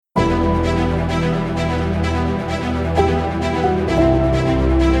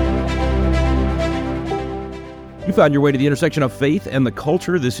You found your way to the intersection of faith and the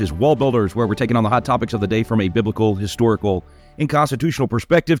culture. This is Wall Builders, where we're taking on the hot topics of the day from a biblical, historical, and constitutional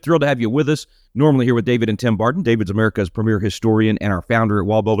perspective. Thrilled to have you with us. Normally here with David and Tim Barton. David's America's premier historian and our founder at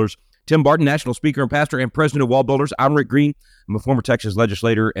Wall Builders. Tim Barton, national speaker and pastor and president of Wall Builders. I'm Rick Green. I'm a former Texas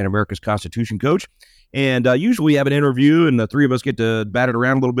legislator and America's Constitution coach. And usually we have an interview, and the three of us get to bat it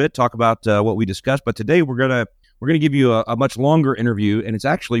around a little bit, talk about what we discussed. But today we're gonna give you a much longer interview, and it's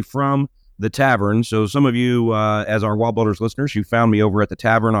actually from the Tavern. So some of you, as our Wall Builders listeners, you found me over at the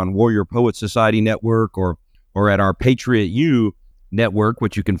Tavern on Warrior Poet Society Network or at our Patriot U network,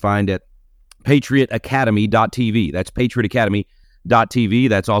 which you can find at patriotacademy.tv. That's patriotacademy.tv.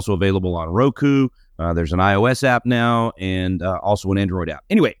 That's also available on Roku. There's an iOS app now and also an Android app.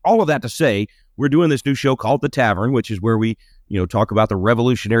 Anyway, all of that to say, we're doing this new show called The Tavern, which is where we talk about the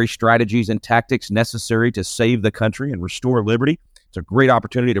revolutionary strategies and tactics necessary to save the country and restore liberty. It's a great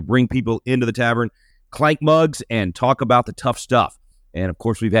opportunity to bring people into the tavern, clank mugs, and talk about the tough stuff. And, of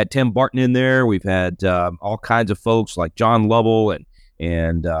course, we've had Tim Barton in there. We've had all kinds of folks like John Lovell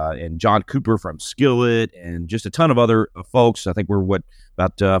and John Cooper from Skillet and just a ton of other folks. I think we're,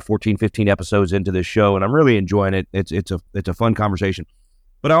 about 14, 15 episodes into this show, and I'm really enjoying it. It's a fun conversation.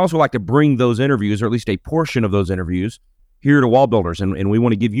 But I also like to bring those interviews, or at least a portion of those interviews, here to Wall Builders. And we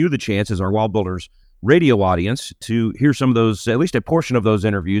want to give you the chance as our Wall Builders radio audience to hear some of those, at least a portion of those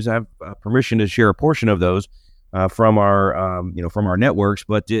interviews. I have permission to share a portion of those from our networks,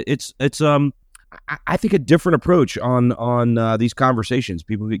 but it's I think a different approach on these conversations.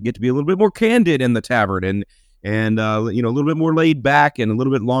 People get to be a little bit more candid in the tavern and a little bit more laid back and a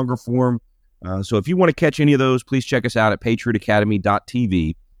little bit longer form. So if you want to catch any of those, please check us out at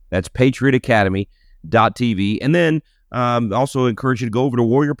patriotacademy.tv. That's patriotacademy.tv. And then also encourage you to go over to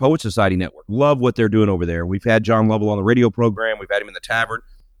Warrior Poet Society Network. Love what they're doing over there. We've had John Lovell on the radio program. We've had him in the tavern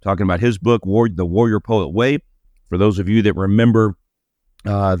talking about his book, The Warrior Poet Way. For those of you that remember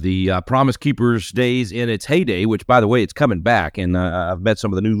the Promise Keepers days in its heyday, which, by the way, it's coming back, and I've met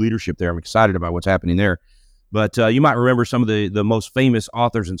some of the new leadership there. I'm excited about what's happening there. But you might remember some of the most famous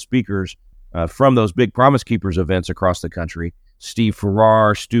authors and speakers from those big Promise Keepers events across the country. Steve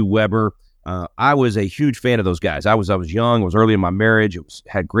Farrar, Stu Weber. I was a huge fan of those guys. I was young. I was early in my marriage. It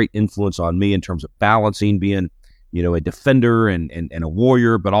had great influence on me in terms of balancing being, a defender and a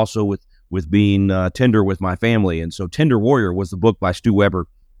warrior, but also with being tender with my family. And so Tender Warrior was the book by Stu Weber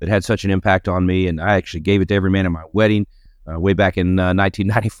that had such an impact on me. And I actually gave it to every man at my wedding way back in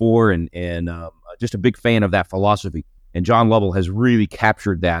 1994. And just a big fan of that philosophy. And John Lovell has really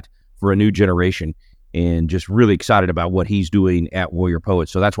captured that for a new generation. And just really excited about what he's doing at Warrior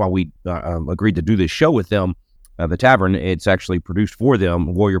Poets. So that's why we agreed to do this show with them, The Tavern. It's actually produced for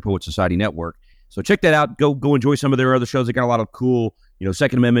them, Warrior Poet Society Network. So check that out. Go enjoy some of their other shows. They got a lot of cool,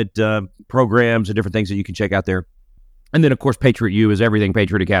 Second Amendment programs and different things that you can check out there. And then, of course, Patriot U is everything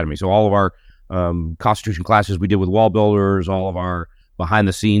Patriot Academy. So all of our Constitution classes we did with Wall Builders, all of our behind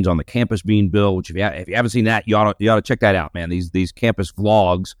the scenes on the campus being built, which if you haven't seen that, you ought to check that out, man. These campus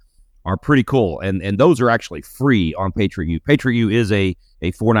vlogs are pretty cool, and those are actually free on Patriot U. Patriot U is a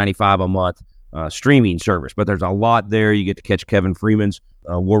 $4.95 a month streaming service, but there's a lot there. You get to catch Kevin Freeman's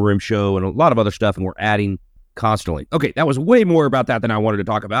War Room show and a lot of other stuff, and we're adding constantly. Okay, that was way more about that than I wanted to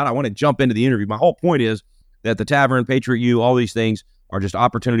talk about. I want to jump into the interview. My whole point is that the Tavern, Patriot U, all these things are just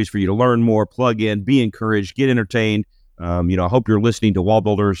opportunities for you to learn more, plug in, be encouraged, get entertained. I hope you're listening to Wall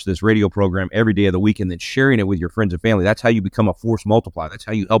Builders, this radio program, every day of the week, and then sharing it with your friends and family. That's how you become a force multiplier. That's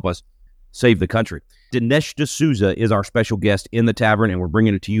how you help us save the country. Dinesh D'Souza is our special guest in the Tavern, and we're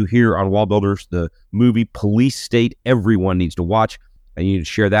bringing it to you here on Wall Builders, the movie Police State everyone needs to watch, and you need to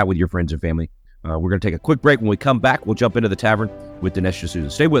share that with your friends and family. We're going to take a quick break. When we come back, we'll jump into the Tavern with Dinesh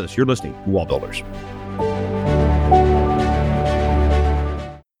D'Souza. Stay with us. You're listening to Wall Builders.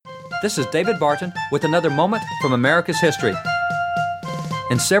 This is David Barton with another moment from America's history.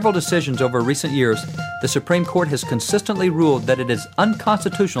 In several decisions over recent years, the Supreme Court has consistently ruled that it is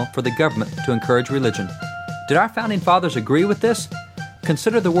unconstitutional for the government to encourage religion. Did our founding fathers agree with this?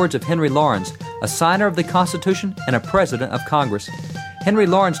 Consider the words of Henry Laurens, a signer of the Constitution and a president of Congress. Henry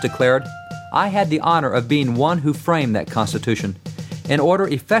Laurens declared, "I had the honor of being one who framed that Constitution. In order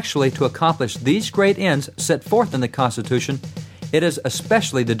effectually to accomplish these great ends set forth in the Constitution, it is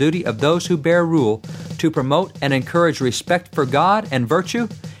especially the duty of those who bear rule to promote and encourage respect for God and virtue,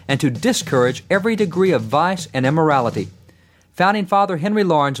 and to discourage every degree of vice and immorality." Founding Father Henry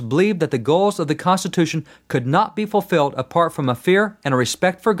Laurens believed that the goals of the Constitution could not be fulfilled apart from a fear and a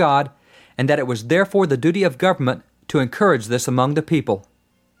respect for God, and that it was therefore the duty of government to encourage this among the people.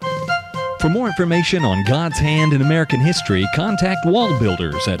 For more information on God's hand in American history, contact Wall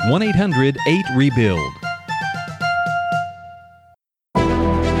Builders at 1-800-8-REBUILD.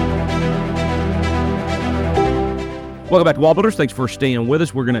 Welcome back to Wall Builders. Thanks for staying with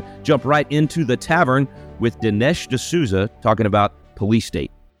us. We're going to jump right into the tavern with Dinesh D'Souza talking about Police State.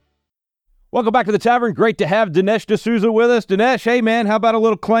 Welcome back to the tavern. Great to have Dinesh D'Souza with us. Dinesh, hey man, how about a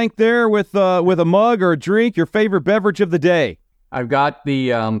little clank there with a mug or a drink, your favorite beverage of the day? I've got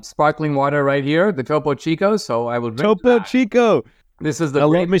the sparkling water right here, the Topo Chico, so I will drink Topo Chico. This is the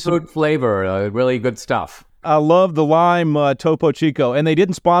grapefruit flavor, really good stuff. I love the lime Topo Chico, and they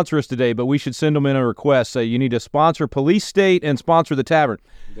didn't sponsor us today, but we should send them in a request. Say you need to sponsor Police State and sponsor the tavern.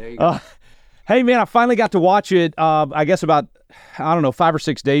 There you go. Hey, man, I finally got to watch it, I guess about, 5 or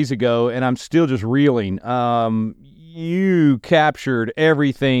 6 days ago, and I'm still just reeling. You captured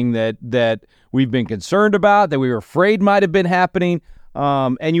everything that we've been concerned about, that we were afraid might have been happening,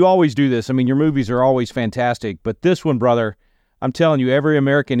 and you always do this. I mean, your movies are always fantastic, but this one, brother, I'm telling you, every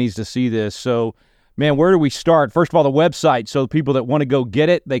American needs to see this. So, man, where do we start? First of all, the website, so people that want to go get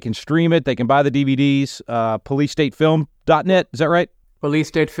it, they can stream it, they can buy the DVDs, policestatefilm.net, is that right?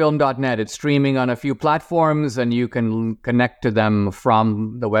 policestatefilm.net. It's streaming on a few platforms, and you can connect to them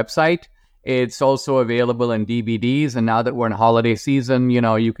from the website. It's also available in DVDs, and now that we're in holiday season,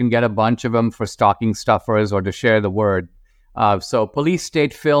 you can get a bunch of them for stocking stuffers or to share the word. So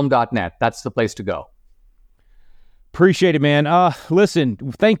policestatefilm.net, that's the place to go. Appreciate it, man. Listen,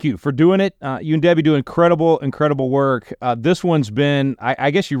 thank you for doing it. You and Debbie do incredible work. This one's been,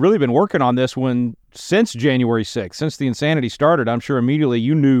 I guess you've really been working on this one since January 6th, since the insanity started. I'm sure immediately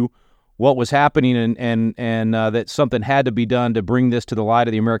you knew what was happening and that something had to be done to bring this to the light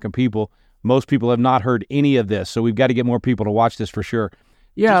of the American people. Most people have not heard any of this, so we've got to get more people to watch this for sure.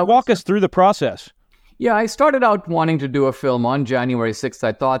 Yeah, just walk us through the process. Yeah, I started out wanting to do a film on January 6th.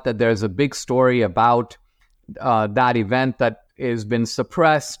 I thought that there's a big story about that event that has been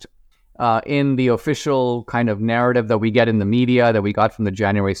suppressed in the official kind of narrative that we get in the media, that we got from the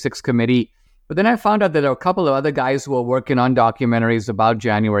January 6th committee. But then I found out that there are a couple of other guys who are working on documentaries about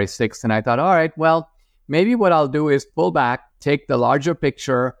January 6th. And I thought, all right, well, maybe what I'll do is pull back, take the larger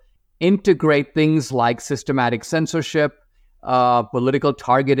picture, integrate things like systematic censorship, political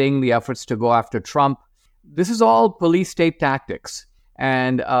targeting, the efforts to go after Trump. This is all police state tactics.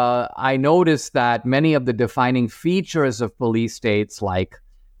 And I noticed that many of the defining features of police states, like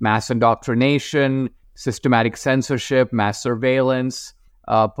mass indoctrination, systematic censorship, mass surveillance,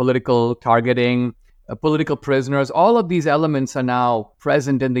 political targeting, political prisoners, all of these elements are now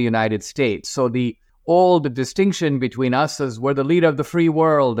present in the United States. So the old distinction between us as we're the leader of the free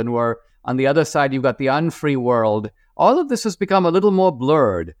world and we're on the other side, you've got the unfree world. All of this has become a little more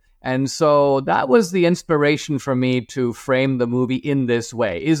blurred. And so that was the inspiration for me to frame the movie in this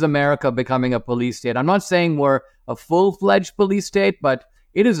way. Is America becoming a police state? I'm not saying we're a full-fledged police state, but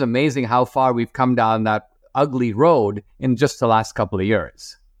it is amazing how far we've come down that ugly road in just the last couple of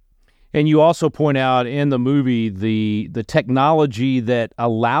years. And you also point out in the movie the technology that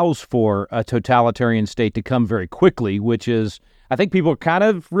allows for a totalitarian state to come very quickly, which is, I think people kind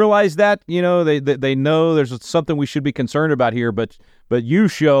of realize that, they know there's something we should be concerned about here, but you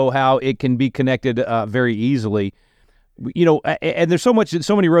show how it can be connected very easily. And there's so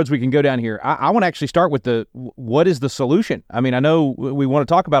many roads we can go down here. I want to actually start with what is the solution? I mean, I know we want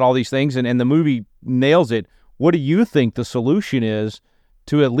to talk about all these things, and the movie nails it. What do you think the solution is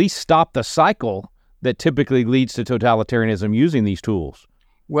to at least stop the cycle that typically leads to totalitarianism using these tools?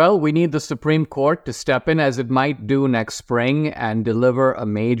 Well, we need the Supreme Court to step in, as it might do next spring, and deliver a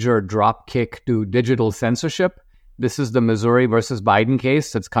major drop kick to digital censorship. This is the Missouri versus Biden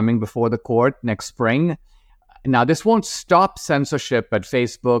case that's coming before the court next spring. Now, this won't stop censorship at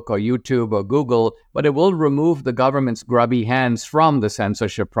Facebook or YouTube or Google, but it will remove the government's grubby hands from the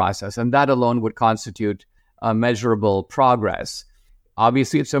censorship process, and that alone would constitute measurable progress.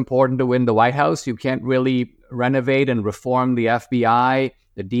 Obviously, it's important to win the White House. You can't really renovate and reform the FBI,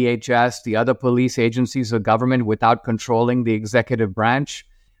 the DHS, the other police agencies of government without controlling the executive branch.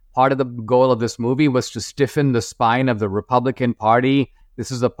 Part of the goal of this movie was to stiffen the spine of the Republican Party. This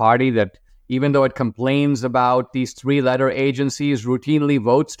is a party that, even though it complains about these three-letter agencies, routinely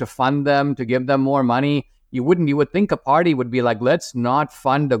votes to fund them, to give them more money. You would think a party would be like, let's not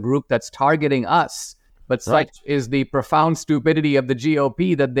fund a group that's targeting us. But such is the profound stupidity of the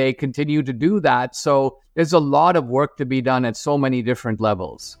GOP that they continue to do that. So there's a lot of work to be done at so many different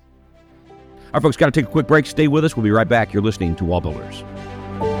levels. All right, folks, got to take a quick break. Stay with us. We'll be right back. You're listening to Wall Builders.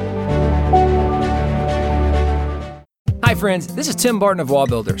 Hi friends, this is Tim Barton of Wall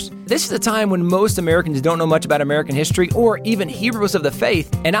Builders. This is a time when most Americans don't know much about American history or even heroes of the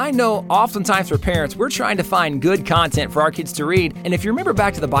faith, and I know oftentimes for parents, we're trying to find good content for our kids to read, and if you remember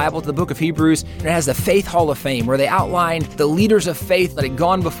back to the Bible, to the book of Hebrews, it has the Faith Hall of Fame where they outline the leaders of faith that had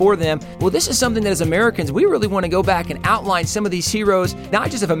gone before them. Well, this is something that as Americans, we really want to go back and outline some of these heroes,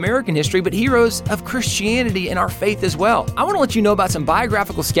 not just of American history, but heroes of Christianity and our faith as well. I want to let you know about some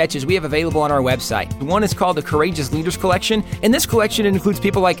biographical sketches we have available on our website. One is called the Courageous Leaders Collection, and this collection includes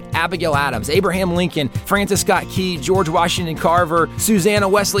people like Abigail Adams, Abraham Lincoln, Francis Scott Key, George Washington Carver, Susanna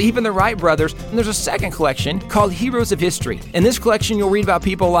Wesley, even the Wright brothers. And there's a second collection called Heroes of History. In this collection, you'll read about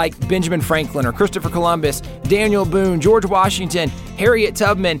people like Benjamin Franklin or Christopher Columbus, Daniel Boone, George Washington, Harriet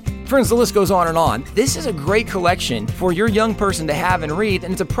Tubman. Friends, the list goes on and on. This is a great collection for your young person to have and read,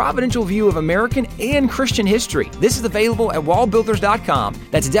 and it's a providential view of American and Christian history. This is available at wallbuilders.com.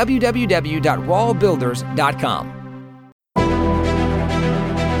 That's www.wallbuilders.com.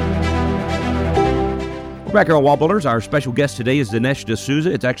 We're back here on Wall Builders. Our special guest today is Dinesh D'Souza.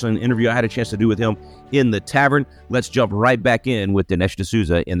 It's actually an interview I had a chance to do with him in the tavern. Let's jump right back in with Dinesh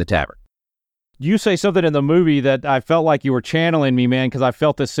D'Souza in the tavern. You say something in the movie that I felt like you were channeling me, man, because I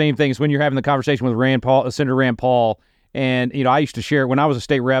felt the same thing as when you're having the conversation with Senator Rand Paul. And, I used to share, when I was a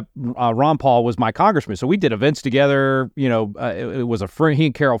state rep, Ron Paul was my congressman. So we did events together. It was a friend, he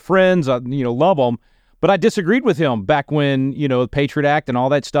and Carol friends, love them. But I disagreed with him back when, the Patriot Act and all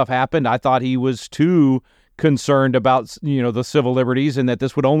that stuff happened. I thought he was too concerned about, the civil liberties and that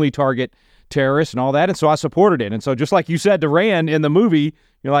this would only target terrorists and all that. And so I supported it. And so just like you said to Rand in the movie,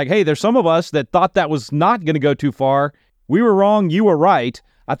 you're like, hey, there's some of us that thought that was not going to go too far. We were wrong. You were right.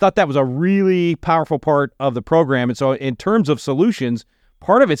 I thought that was a really powerful part of the program. And so in terms of solutions,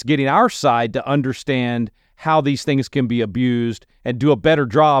 part of it's getting our side to understand how these things can be abused and do a better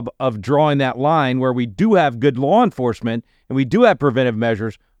job of drawing that line where we do have good law enforcement and we do have preventive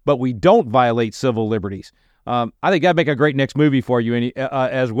measures, but we don't violate civil liberties. I think that'd make a great next movie for you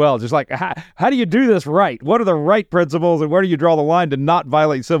as well. Just like, how do you do this right? What are the right principles and where do you draw the line to not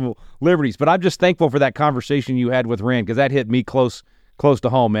violate civil liberties? But I'm just thankful for that conversation you had with Rand because that hit me close to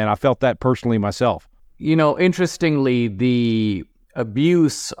home, man. I felt that personally myself. Interestingly, the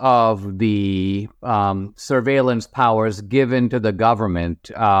abuse of the surveillance powers given to the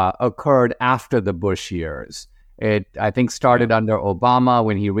government occurred after the Bush years. It, I think, started under Obama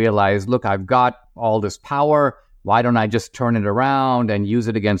when he realized, look, I've got all this power. Why don't I just turn it around and use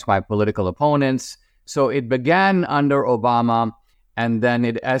it against my political opponents? So it began under Obama, and then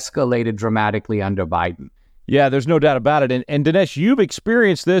it escalated dramatically under Biden. Yeah, there's no doubt about it. And Dinesh, you've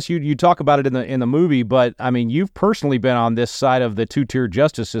experienced this. You talk about it in the movie, but I mean, you've personally been on this side of the two-tier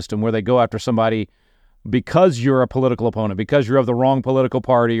justice system where they go after somebody because you're a political opponent, because you're of the wrong political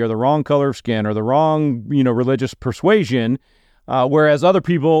party or the wrong color of skin or the wrong, religious persuasion, whereas other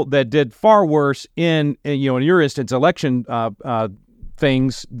people that did far worse in your instance, election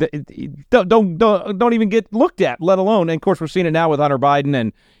things that don't even get looked at, let alone. And of course, we're seeing it now with Hunter Biden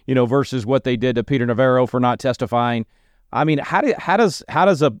and versus what they did to Peter Navarro for not testifying. I mean, how does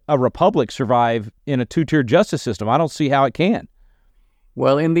a republic survive in a two-tier justice system? I don't see how it can.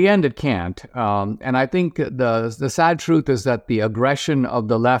 Well, in the end, it can't. And I think the sad truth is that the aggression of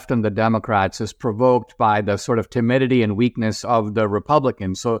the left and the Democrats is provoked by the sort of timidity and weakness of the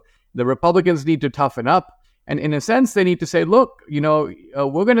Republicans. So the Republicans need to toughen up. And in a sense, they need to say, look, we're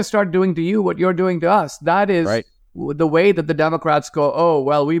going to start doing to you what you're doing to us. That is right. The way that the Democrats go, oh,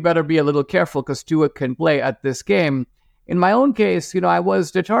 well, we better be a little careful because Stewart can play at this game. In my own case, I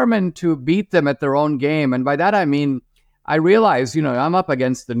was determined to beat them at their own game. And by that, I mean, I realize, I'm up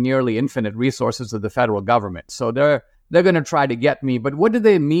against the nearly infinite resources of the federal government. So they're going to try to get me. But what do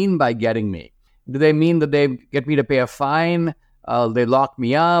they mean by getting me? Do they mean that they get me to pay a fine? They lock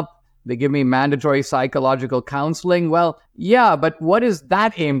me up? They give me mandatory psychological counseling? Well, yeah, but what is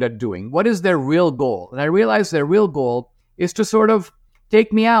that aimed at doing? What is their real goal? And I realize their real goal is to sort of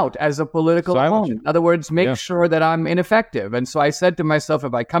take me out as a political opponent. In other words, make sure that I'm ineffective. And so I said to myself,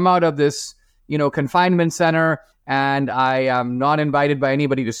 if I come out of this, confinement center and I am not invited by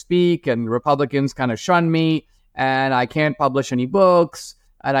anybody to speak and Republicans kind of shun me and I can't publish any books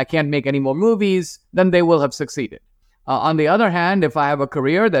and I can't make any more movies, then they will have succeeded. On the other hand, if I have a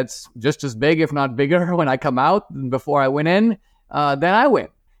career that's just as big, if not bigger, when I come out before I went in, then I win.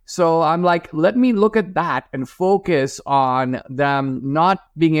 So I'm like, let me look at that and focus on them not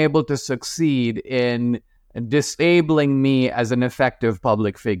being able to succeed in disabling me as an effective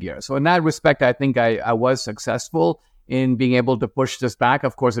public figure. So in that respect, I think I was successful in being able to push this back.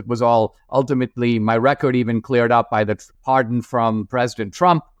 Of course, it was all ultimately my record even cleared up by the pardon from President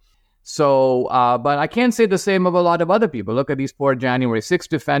Trump. So, but I can't say the same of a lot of other people. Look at these poor January 6th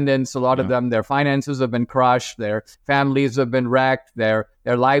defendants. A lot of them, their finances have been crushed. Their families have been wrecked. Their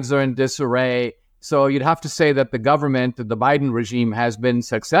lives are in disarray. So you'd have to say that the government, the Biden regime, has been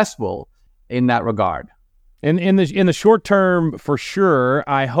successful in that regard. In the short term, for sure,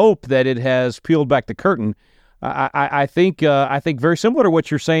 I hope that it has peeled back the curtain. I think very similar to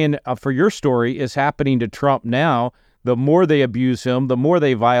what you're saying for your story is happening to Trump now. The more they abuse him, the more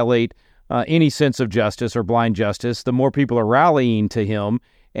they violate any sense of justice or blind justice, the more people are rallying to him,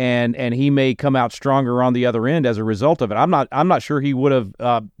 and he may come out stronger on the other end as a result of it. I'm not sure he would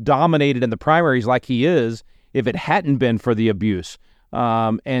have dominated in the primaries like he is if it hadn't been for the abuse.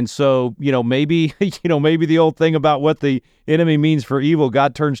 And so, maybe the old thing about what the enemy means for evil,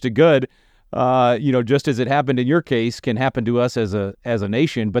 God turns to good. Just as it happened in your case, can happen to us as a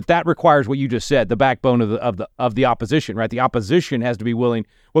nation. But that requires what you just said, the backbone of the opposition, right? The opposition has to be willing.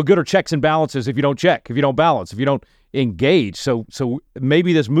 Well, good are checks and balances if you don't check, if you don't balance, if you don't engage. So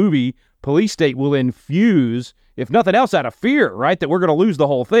maybe this movie, Police State, will infuse, if nothing else, out of fear, right, that we're going to lose the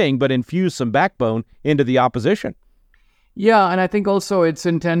whole thing, but infuse some backbone into the opposition. Yeah, and I think also it's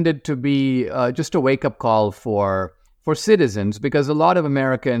intended to be just a wake-up call for citizens, because a lot of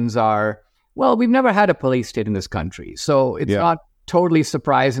Americans are, well, we've never had a police state in this country. So it's not totally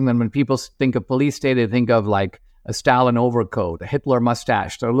surprising that when people think of police state, they think of like a Stalin overcoat, a Hitler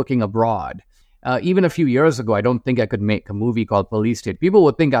mustache. They're looking abroad. Even a few years ago, I don't think I could make a movie called Police State. People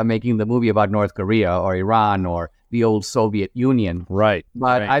would think I'm making the movie about North Korea or Iran or the old Soviet Union. Right.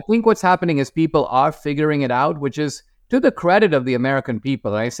 But I think what's happening is people are figuring it out, which is to the credit of the American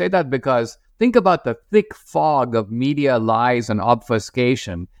people. And I say that because think about the thick fog of media lies and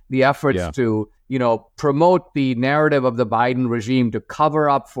obfuscation, the efforts to, promote the narrative of the Biden regime, to cover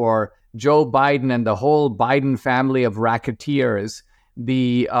up for Joe Biden and the whole Biden family of racketeers.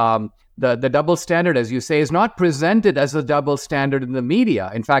 The double standard, as you say, is not presented as a double standard in the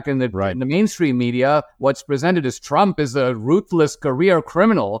media. In fact, in the mainstream media, what's presented is Trump is a ruthless career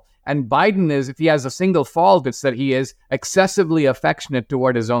criminal, and Biden is, if he has a single fault, it's that he is excessively affectionate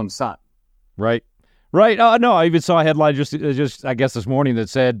toward his own son. Right. No, I even saw a headline just I guess this morning that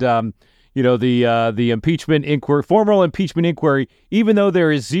said, the impeachment inquiry, formal impeachment inquiry, even though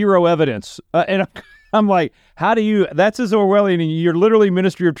there is zero evidence. And I'm like, that's as Orwellian, and you're literally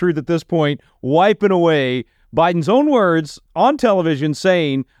Ministry of Truth at this point, wiping away Biden's own words on television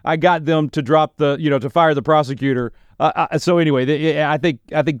saying, I got them to drop to fire the prosecutor. So anyway, I think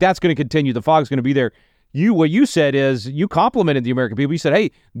that's going to continue. The fog's going to be there. What you said is you complimented the American people. You said,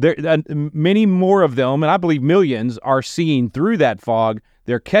 hey, there many more of them, and I believe millions, are seeing through that fog.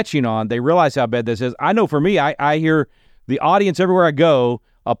 They're catching on. They realize how bad this is. I know for me, I hear the audience everywhere I go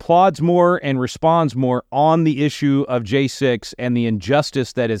applauds more and responds more on the issue of J6 and the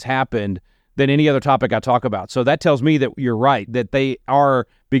injustice that has happened than any other topic I talk about. So that tells me that you're right, that they are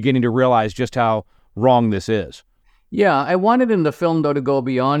beginning to realize just how wrong this is. Yeah, I wanted in the film, though, to go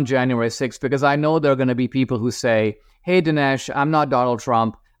beyond January 6th, because I know there are going to be people who say, hey, Dinesh, I'm not Donald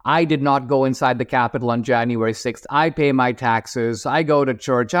Trump. I did not go inside the Capitol on January 6th. I pay my taxes. I go to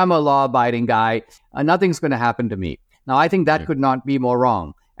church. I'm a law-abiding guy. Nothing's going to happen to me. Now, I think that could not be more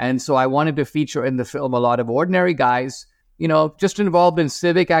wrong. And so I wanted to feature in the film a lot of ordinary guys, just involved in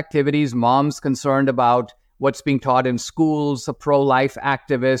civic activities, moms concerned about what's being taught in schools, pro-life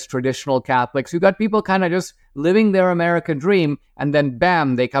activists, traditional Catholics. You got people kind of just living their American dream, and then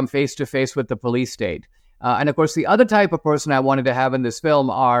bam, they come face to face with the police state. And of course, the other type of person I wanted to have in this film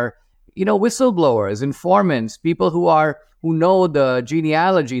are, whistleblowers, informants, people who know the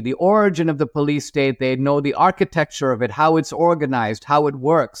genealogy, the origin of the police state. They know the architecture of it, how it's organized, how it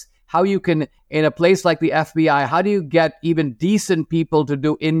works, how you can, in a place like the FBI, how do you get even decent people to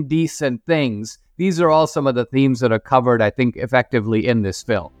do indecent things? These are all some of the themes that are covered, I think, effectively in this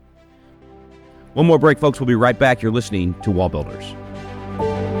film. One more break, folks. We'll be right back. You're listening to Wall Builders.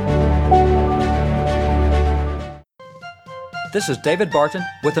 This is David Barton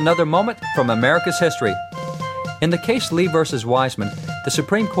with another moment from America's history. In the case Lee versus Wiseman, the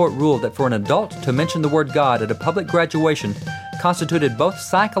Supreme Court ruled that for an adult to mention the word God at a public graduation constituted both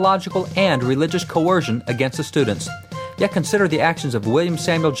psychological and religious coercion against the students. Yet consider the actions of William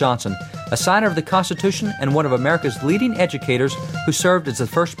Samuel Johnson, a signer of the Constitution and one of America's leading educators who served as the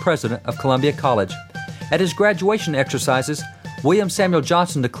first president of Columbia College. At his graduation exercises, William Samuel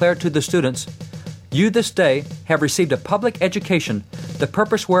Johnson declared to the students, "You this day have received a public education, the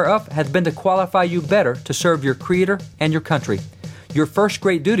purpose whereof hath been to qualify you better to serve your Creator and your country. Your first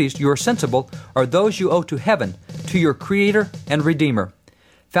great duties, you are sensible, are those you owe to heaven, to your Creator and Redeemer.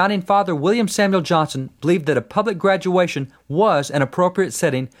 Founding Father William Samuel Johnson believed that a public graduation was an appropriate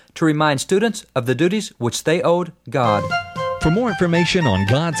setting to remind students of the duties which they owed God. For more information on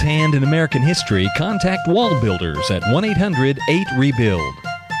God's hand in American history, contact Wall Builders at 1-800-8REBUILD.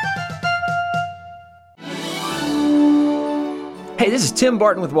 Hey, this is Tim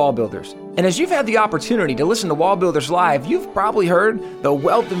Barton with Wall Builders. And as you've had the opportunity to listen to Wall Builders Live, you've probably heard the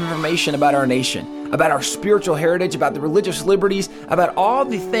wealth of information about our nation, about our spiritual heritage, about the religious liberties, about all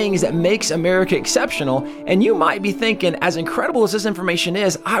the things that makes America exceptional. And you might be thinking, as incredible as this information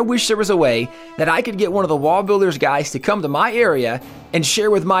is, I wish there was a way that I could get one of the Wall Builders guys to come to my area and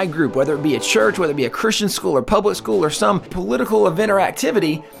share with my group, whether it be a church, whether it be a Christian school or public school or some political event or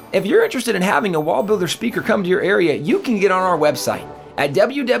activity. If you're interested in having a Wall Builder speaker come to your area, you can get on our website at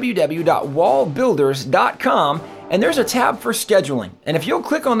www.wallbuilders.com, and there's a tab for scheduling. And if you'll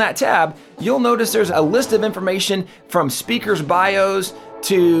click on that tab, you'll notice there's a list of information from speakers' bios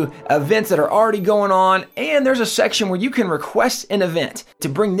to events that are already going on, and there's a section where you can request an event to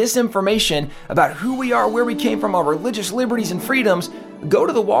bring this information about who we are, where we came from, our religious liberties and freedoms. Go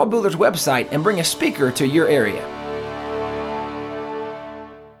to the Wall Builders website and bring a speaker to your area.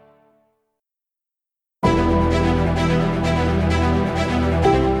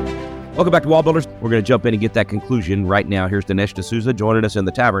 Welcome back to Wall Builders. We're going to jump in and get that conclusion right now. Here's Dinesh D'Souza joining us in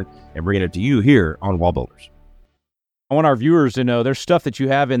the tavern and bringing it to you here on Wall Builders. I want our viewers to know there's stuff that you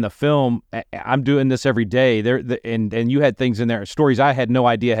have in the film. I'm doing this every day. And you had things in there, stories I had no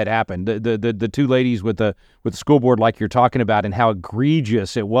idea had happened. The two ladies with the school board, like you're talking about, and how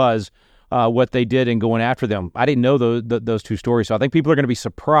egregious it was what they did in going after them. I didn't know those two stories, so I think people are going to be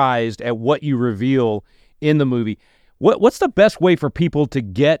surprised at what you reveal in the movie. What's the best way for people to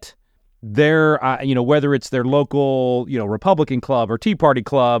get their, whether it's their local, Republican club or Tea Party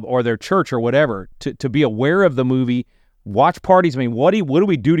club or their church or whatever, to be aware of the movie, watch parties? I mean, what do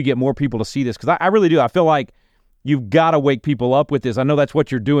we do to get more people to see this? Because I really do. I feel like you've got to wake people up with this. I know that's what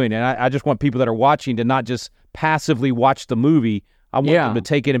you're doing, and I just want people that are watching to not just passively watch the movie. I want them to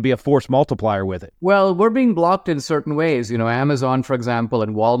take it and be a force multiplier with it. Well, we're being blocked in certain ways. Amazon, for example,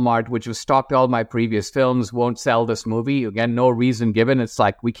 and Walmart, which has stocked all my previous films, won't sell this movie. Again, no reason given. It's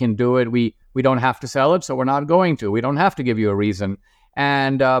like, we can do it. We don't have to sell it, so we're not going to. We don't have to give you a reason.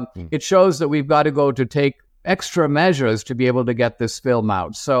 And it shows that we've got to go to take extra measures to be able to get this film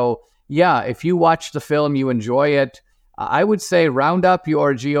out. So, if you watch the film, you enjoy it, I would say round up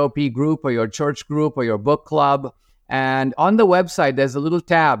your GOP group or your church group or your book club. And on the website, there's a little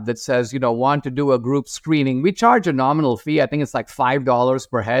tab that says, want to do a group screening. We charge a nominal fee. I think it's like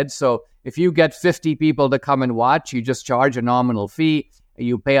 $5 per head. So if you get 50 people to come and watch, you just charge a nominal fee.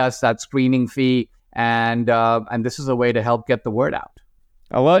 You pay us that screening fee. And this is a way to help get the word out.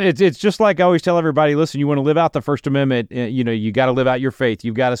 Well, it's just like I always tell everybody, listen, you want to live out the First Amendment, you got to live out your faith.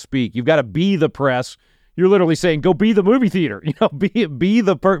 You've got to speak. You've got to be the press. You're literally saying, go be the movie theater. Be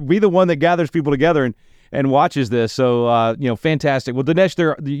the one that gathers people together and watches this. So, fantastic. Well,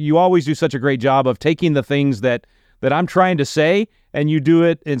 Dinesh, you always do such a great job of taking the things that I'm trying to say, and you do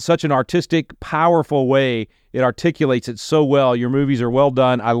it in such an artistic, powerful way. It articulates it so well. Your movies are well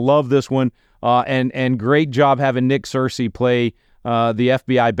done. I love this one, and great job having Nick Searcy play the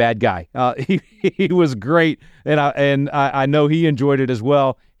FBI bad guy. He was great, and I know he enjoyed it as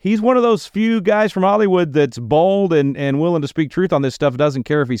well. He's one of those few guys from Hollywood that's bold and willing to speak truth on this stuff, doesn't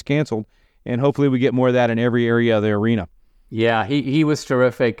care if he's canceled. And hopefully we get more of that in every area of the arena. Yeah, he was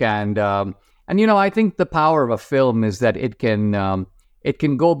terrific. And I think the power of a film is that it can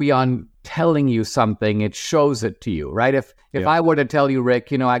go beyond telling you something. It shows it to you, right? If I were to tell you,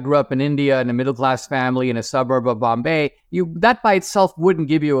 Rick, I grew up in India in a middle-class family in a suburb of Bombay, that by itself wouldn't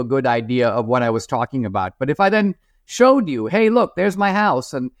give you a good idea of what I was talking about. But if I then showed you, hey, look, there's my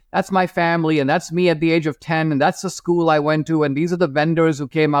house, and that's my family, and that's me at the age of 10, and that's the school I went to, and these are the vendors who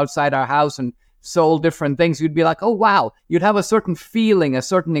came outside our house and sold different things, you'd be like, oh, wow. You'd have a certain feeling, a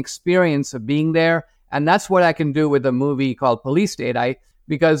certain experience of being there, and that's what I can do with a movie called Police State,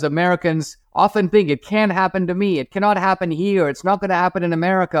 because Americans often think it can't happen to me, it cannot happen here, it's not going to happen in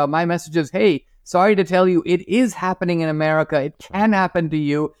America. My message is, hey, sorry to tell you, it is happening in America, it can happen to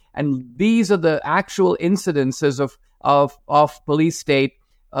you, and these are the actual incidences of police state,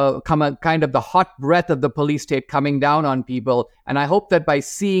 kind of the hot breath of the police state coming down on people. And I hope that by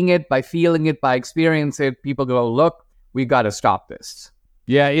seeing it, by feeling it, by experiencing it, people go, look, we got to stop this.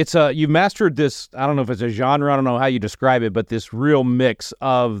 Yeah, it's you've mastered this. I don't know if it's a genre. I don't know how you describe it, but this real mix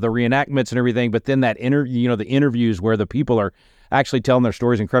of the reenactments and everything. But then that the interviews where the people are actually telling their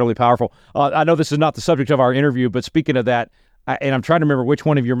stories, incredibly powerful. I know this is not the subject of our interview, but speaking of that, and I'm trying to remember which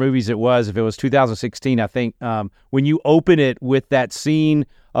one of your movies it was. If it was 2016, I think, when you open it with that scene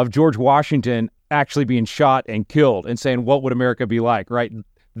of George Washington actually being shot and killed and saying, what would America be like, right?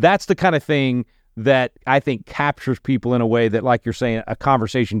 That's the kind of thing that I think captures people in a way that, like you're saying, a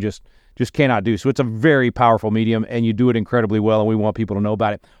conversation just cannot do. So it's a very powerful medium, and you do it incredibly well, and we want people to know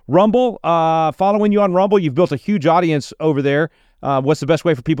about it. Rumble, following you on Rumble, you've built a huge audience over there. What's the best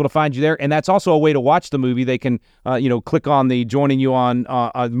way for people to find you there? And that's also a way to watch the movie. They can, click on the joining you on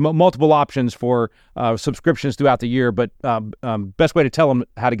multiple options for subscriptions throughout the year. But best way to tell them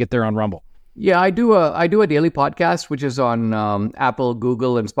how to get there on Rumble. Yeah, I do a daily podcast, which is on Apple,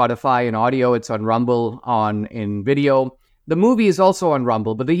 Google, and Spotify in audio. It's on Rumble in video. The movie is also on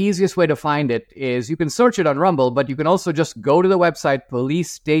Rumble, but the easiest way to find it is you can search it on Rumble, but you can also just go to the website,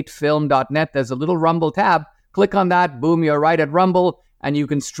 policestatefilm.net. There's a little Rumble tab. Click on that. Boom, you're right at Rumble, and you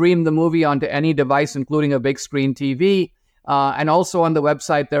can stream the movie onto any device, including a big screen TV. And also on the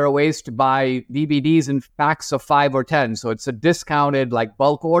website, there are ways to buy DVDs in packs of 5 or 10. So it's a discounted, like,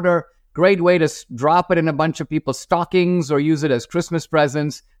 bulk order. Great way to drop it in a bunch of people's stockings or use it as Christmas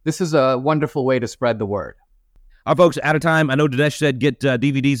presents. This is a wonderful way to spread the word. Folks, out of time. I know Dinesh said get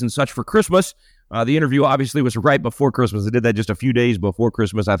DVDs and such for Christmas. The interview obviously was right before Christmas. I did that just a few days before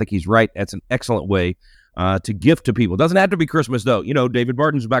Christmas. I think he's right. That's an excellent way to gift to people. It doesn't have to be Christmas, though. You know, David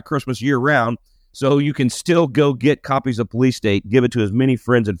Barton's about Christmas year-round, so you can still go get copies of Police State, give it to as many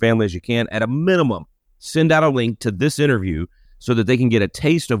friends and family as you can. At a minimum, send out a link to this interview so that they can get a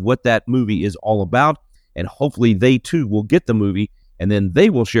taste of what that movie is all about, and hopefully they, too, will get the movie, and then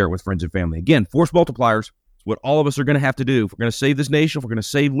they will share it with friends and family. Again, force multipliers. It's what all of us are going to have to do. If we're going to save this nation, if we're going to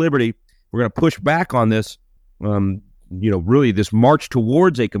save liberty, we're going to push back on this, really this march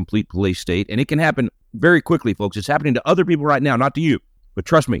towards a complete police state. And it can happen very quickly, folks. It's happening to other people right now, not to you. But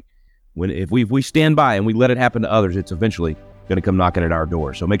trust me, if we stand by and we let it happen to others, it's eventually going to come knocking at our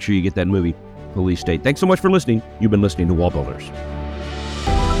door. So make sure you get that movie, Police State. Thanks so much for listening. You've been listening to Wall Builders.